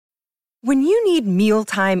When you need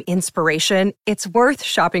mealtime inspiration, it's worth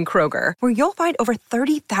shopping Kroger, where you'll find over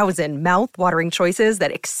 30,000 mouth-watering choices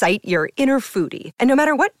that excite your inner foodie. And no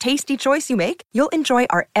matter what tasty choice you make, you'll enjoy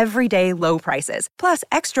our everyday low prices, plus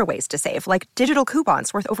extra ways to save, like digital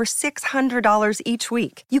coupons worth over $600 each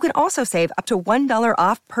week. You can also save up to $1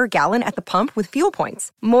 off per gallon at the pump with fuel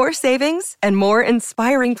points. More savings and more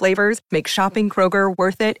inspiring flavors make shopping Kroger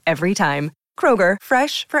worth it every time. Kroger,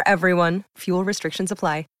 fresh for everyone. Fuel restrictions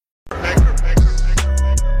apply.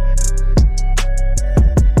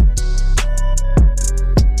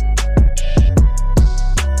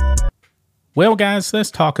 Well, guys,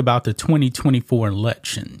 let's talk about the 2024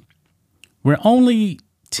 election. We're only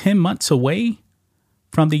 10 months away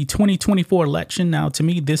from the 2024 election. Now, to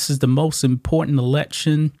me, this is the most important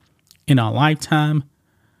election in our lifetime.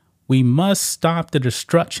 We must stop the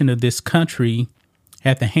destruction of this country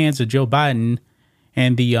at the hands of Joe Biden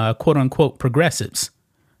and the quote unquote progressives.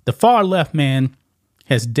 The far left, man,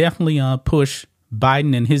 has definitely pushed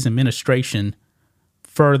Biden and his administration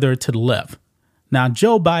further to the left. Now,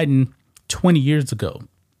 Joe Biden, 20 years ago,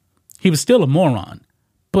 he was still a moron,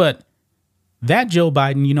 but that Joe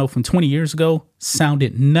Biden, from 20 years ago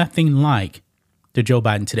sounded nothing like the Joe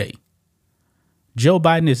Biden today. Joe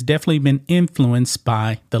Biden has definitely been influenced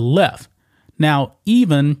by the left. Now,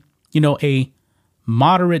 even, a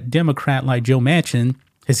moderate Democrat like Joe Manchin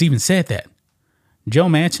has even said that. Joe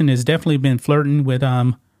Manchin has definitely been flirting with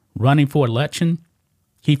running for election.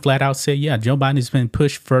 He flat out said, yeah, Joe Biden has been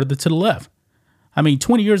pushed further to the left.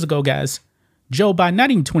 20 years ago, guys, Joe Biden,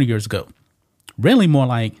 not even 20 years ago, really more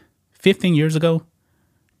like 15 years ago,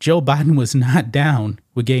 Joe Biden was not down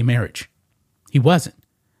with gay marriage. He wasn't.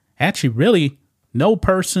 Actually, really, no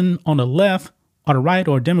person on the left or the right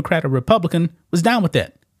or Democrat or Republican was down with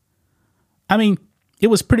that. It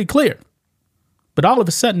was pretty clear. But all of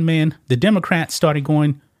a sudden, man, the Democrats started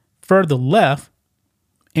going further left.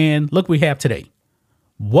 And look what we have today.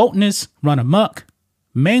 Wokeness run amok,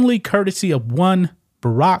 mainly courtesy of one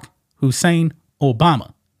Barack Hussein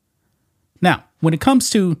Obama. Now, when it comes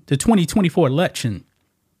to the 2024 election,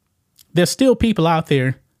 there's still people out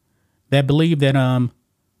there that believe that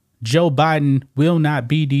Joe Biden will not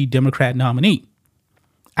be the Democrat nominee.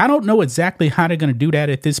 I don't know exactly how they're going to do that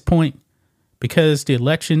at this point, because the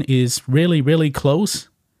election is really, really close.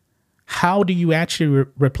 How do you actually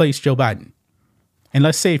replace Joe Biden? And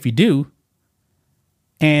let's say if you do,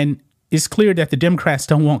 and it's clear that the Democrats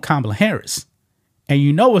don't want Kamala Harris, and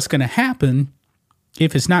you know what's going to happen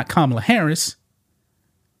if it's not Kamala Harris.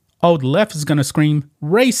 Oh, the left is going to scream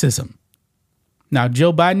racism. Now,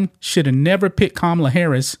 Joe Biden should have never picked Kamala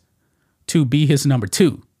Harris to be his number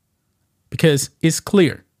two, because it's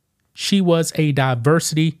clear she was a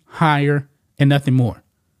diversity hire and nothing more.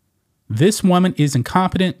 This woman is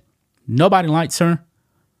incompetent. Nobody likes her.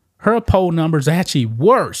 Her poll numbers are actually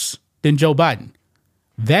worse than Joe Biden.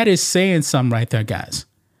 That is saying something right there, guys.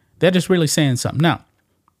 That is really saying something. Now,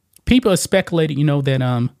 people are speculating,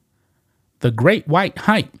 that the great white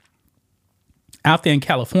hype out there in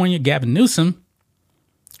California, Gavin Newsom,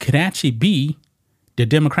 could actually be the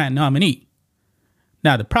Democrat nominee.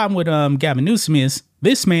 Now, the problem with Gavin Newsom is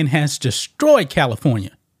this man has destroyed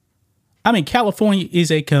California. California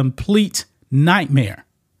is a complete nightmare.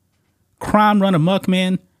 Crime run amok,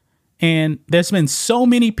 man. And there's been so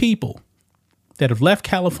many people that have left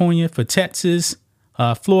California for Texas,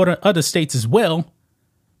 Florida, other states as well,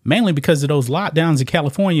 mainly because of those lockdowns in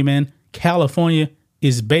California, man. California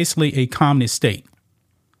is basically a communist state.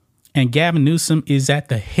 And Gavin Newsom is at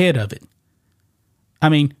the head of it.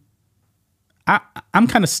 I'm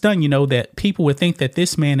kind of stunned, that people would think that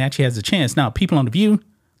this man actually has a chance. Now, people on The View,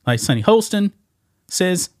 like Sunny Holston,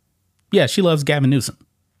 says, yeah, she loves Gavin Newsom.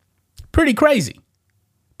 Pretty crazy.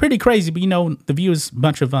 But The View is a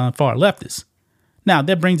bunch of far leftists. Now,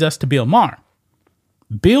 that brings us to Bill Maher.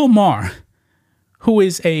 Bill Maher, who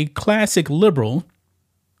is a classic liberal,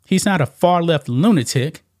 he's not a far left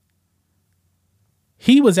lunatic.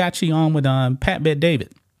 He was actually on with Pat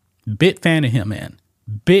Bet-David. Big fan of him, man.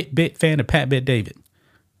 Big fan of Pat Bet-David.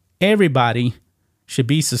 Everybody should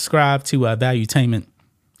be subscribed to Valuetainment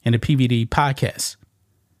and the PVD podcast.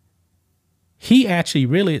 He actually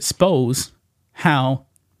really exposed how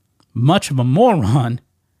much of a moron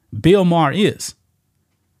Bill Maher is.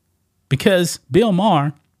 Because Bill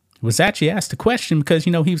Maher was actually asked a question because,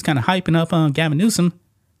 he was kind of hyping up on Gavin Newsom.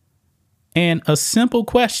 And a simple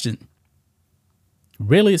question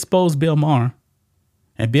really exposed Bill Maher.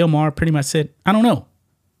 And Bill Maher pretty much said, I don't know.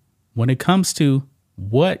 When it comes to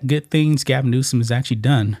what good things Gavin Newsom has actually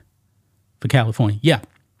done for California. Yeah.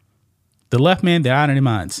 The left, man, they're out of their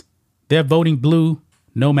minds. They're voting blue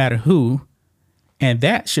no matter who. And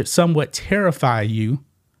that should somewhat terrify you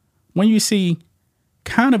when you see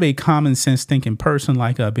kind of a common sense thinking person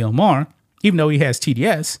like Bill Maher, even though he has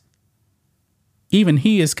TDS, even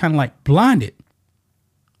he is kind of like blinded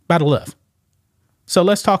by the left. So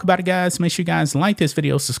let's talk about it, guys. Make sure you guys like this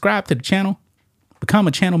video, subscribe to the channel, become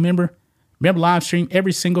a channel member. Remember, live stream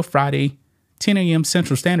every single Friday, 10 a.m.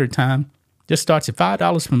 Central Standard Time. Just starts at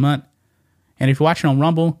 $5 per month. And if you're watching on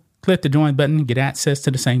Rumble, click the join button and get access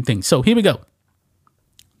to the same thing. So here we go.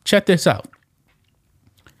 Check this out.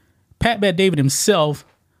 Pat Bet David himself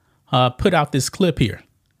put out this clip here.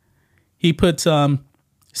 He puts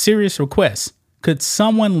serious requests. Could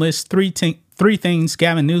someone list three things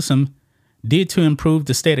Gavin Newsom did to improve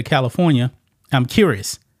the state of California? I'm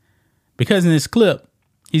curious. Because in this clip,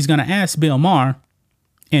 he's going to ask Bill Maher,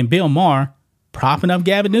 and Bill Maher, propping up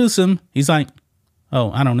Gavin Newsom, he's like,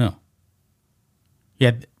 oh, I don't know.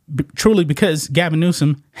 Yeah, truly, because Gavin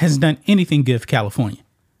Newsom hasn't done anything good for California.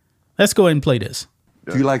 Let's go ahead and play this.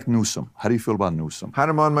 Do you like Newsom? How do you feel about Newsom? Had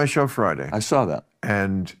him on my show Friday. I saw that.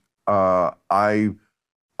 And I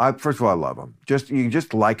first of all, I love him. You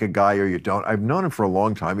just like a guy or you don't. I've known him for a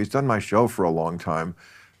long time. He's done my show for a long time.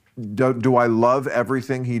 Do I love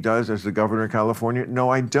everything he does as the governor of California? No,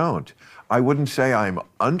 I don't. I wouldn't say I'm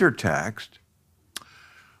undertaxed.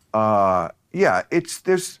 Yeah,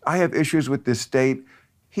 I have issues with this state.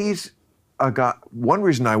 He's a guy. One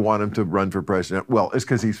reason I want him to run for president, well, is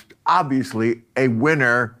because he's obviously a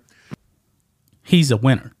winner. He's a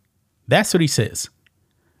winner. That's what he says.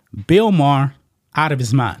 Bill Maher, out of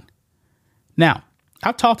his mind. Now,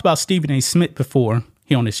 I've talked about Stephen A. Smith before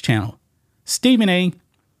here on this channel. Stephen A.,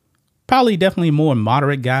 probably definitely a more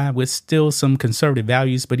moderate guy with still some conservative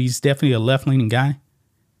values, but he's definitely a left-leaning guy.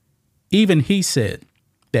 Even he said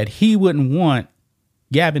that he wouldn't want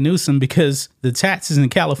Gavin Newsom because the taxes in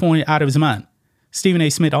California out of his mind. Stephen A.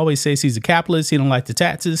 Smith always says he's a capitalist. He don't like the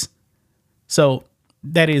taxes. So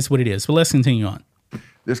that is what it is. But let's continue on.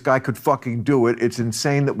 This guy could fucking do it. It's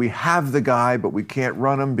insane that we have the guy, but we can't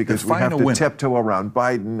run him because we have to tiptoe around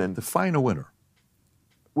Biden. And define a winner.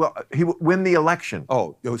 Well, he would win the election.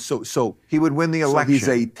 Oh, so he would win the election. He's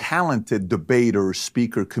a talented debater,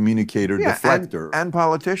 speaker, communicator, deflector. And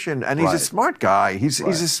politician. And he's a smart guy. He's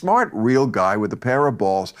a smart, real guy with a pair of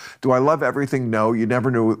balls. Do I love everything? No, you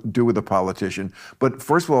never do with a politician. But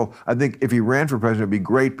first of all, I think if he ran for president, it'd be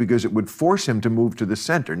great because it would force him to move to the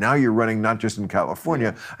center. Now you're running not just in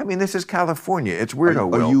California. I mean, this is California. It's weirdo,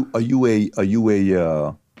 Will.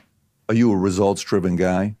 Are you a results-driven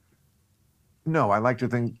guy? No, I like to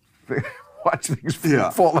watch things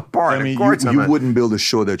fall apart. I mean, of course you wouldn't build a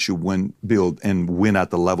show that you build and win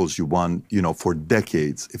at the levels you won, for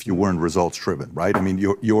decades if you weren't results-driven, right? I mean,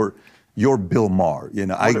 you're Bill Maher.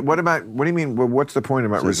 What do you mean? What's the point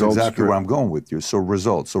about results? That's exactly where I'm going with you. So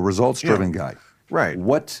results-driven guy. Right.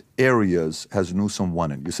 What areas has Newsom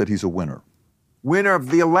won in? You said he's a winner. Winner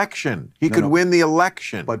of the election. He could win the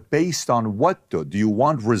election. But based on what, though? Do you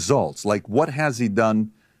want results? Like, what has he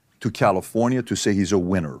done to California to say he's a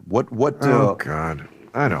winner? Oh, God.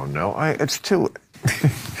 I don't know. It's too...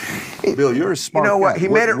 Bill, you're a smart You know what? guy. He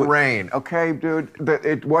made it rain, okay, dude?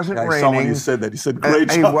 It wasn't raining. I saw when you said that. He said, great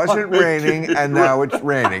job. It wasn't raining, and now it's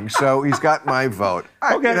raining. So he's got my vote.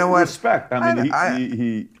 Okay, you know what? Respect. I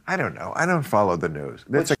mean, I don't know. I don't follow the news.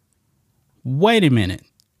 Wait a minute.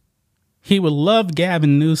 He would love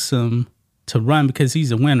Gavin Newsom to run because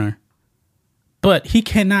he's a winner, but he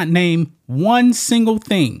cannot name one single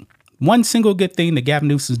thing, one single good thing that Gavin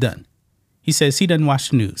Newsom's done. He says he doesn't watch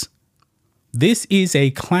the news. This is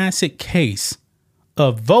a classic case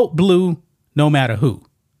of vote blue no matter who.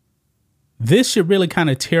 This should really kind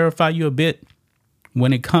of terrify you a bit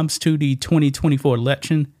when it comes to the 2024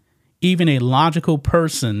 election. Even a logical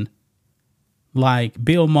person like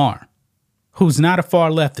Bill Maher, who's not a far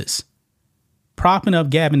leftist, propping up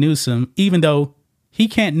Gavin Newsom, even though he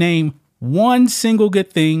can't name one single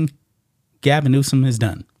good thing Gavin Newsom has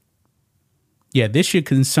done. Yeah, this should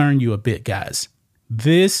concern you a bit, guys.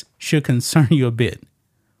 This should concern you a bit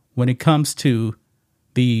when it comes to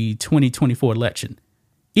the 2024 election.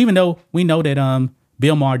 Even though we know that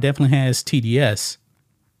Bill Maher definitely has TDS,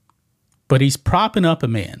 but he's propping up a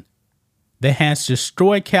man that has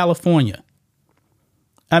destroyed California.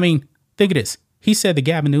 I mean, think of this. He said that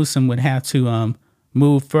Gavin Newsom would have to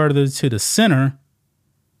move further to the center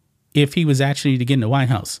if he was actually to get in the White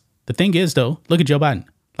House. The thing is, though, look at Joe Biden.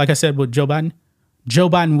 Like I said with Joe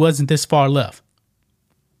Biden wasn't this far left.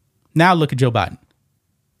 Now look at Joe Biden.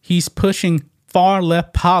 He's pushing far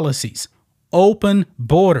left policies, open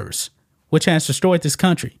borders, which has destroyed this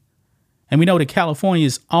country. And we know that California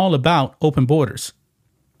is all about open borders.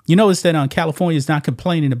 You notice that California is not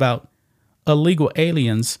complaining about illegal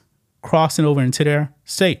aliens crossing over into their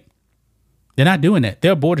state. They're not doing that.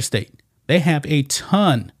 They're a border state. They have a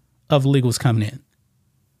ton of illegals coming in.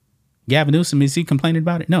 Gavin Newsom, is he complaining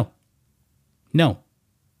about it? No.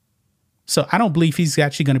 So I don't believe he's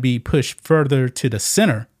actually going to be pushed further to the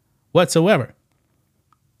center whatsoever.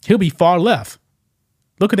 He'll be far left.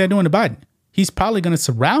 Look at that doing to Biden. He's probably going to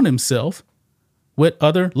surround himself with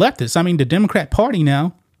other leftists. I mean, the Democrat Party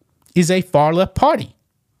now is a far left party.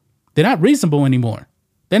 They're not reasonable anymore.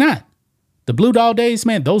 They're not. The Blue Dog days,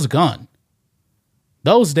 man, those are gone.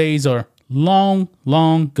 Those days are long,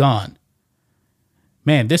 long gone.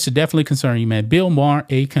 Man, this should definitely concern you, man. Bill Maher,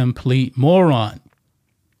 a complete moron.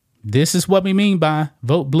 This is what we mean by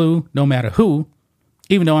vote blue no matter who,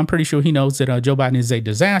 even though I'm pretty sure he knows that Joe Biden is a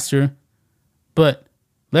disaster. But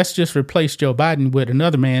let's just replace Joe Biden with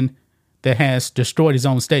another man that has destroyed his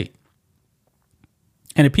own state.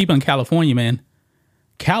 And the people in California, man,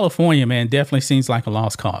 definitely seems like a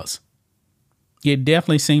lost cause. It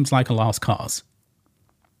definitely seems like a lost cause.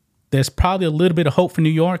 There's probably a little bit of hope for New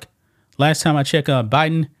York. Last time I checked,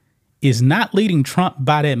 Biden is not leading Trump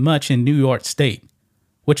by that much in New York State,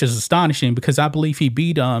 which is astonishing because I believe he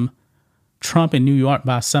beat Trump in New York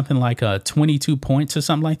by something like 22 points or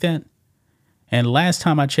something like that. And last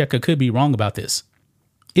time I checked, I could be wrong about this.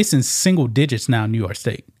 It's in single digits now in New York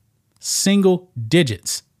State. Single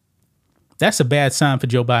digits. That's a bad sign for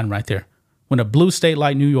Joe Biden right there. When a blue state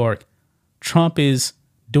like New York, Trump is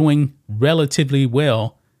doing relatively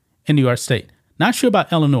well in New York State. Not sure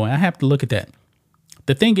about Illinois. I have to look at that.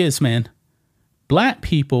 The thing is, man, black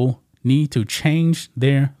people need to change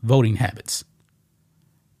their voting habits.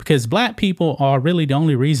 Because black people are really the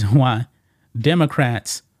only reason why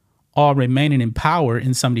Democrats are remaining in power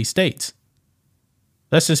in some of these states.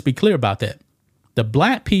 Let's just be clear about that. The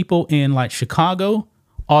black people in like Chicago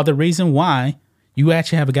are the reason why you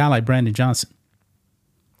actually have a guy like Brandon Johnson.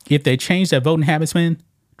 If they change their voting habits, man,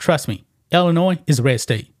 trust me, Illinois is a red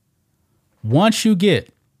state. Once you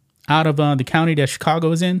get out of the county that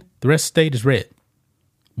Chicago is in, the rest of the state is red.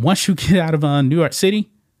 Once you get out of New York City,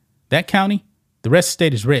 that county, the rest of the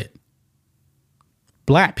state is red.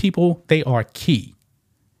 Black people, they are key.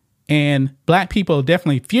 And black people are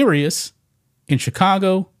definitely furious in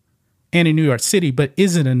Chicago and in New York City, but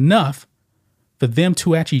is it enough for them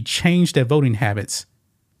to actually change their voting habits?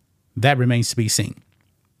 That remains to be seen.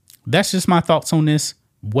 That's just my thoughts on this.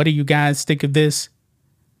 What do you guys think of this?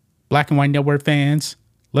 Black and White Network fans,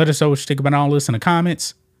 let us know what you think about all this in the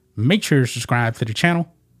comments. Make sure to subscribe to the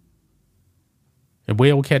channel. And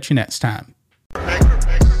we'll catch you next time.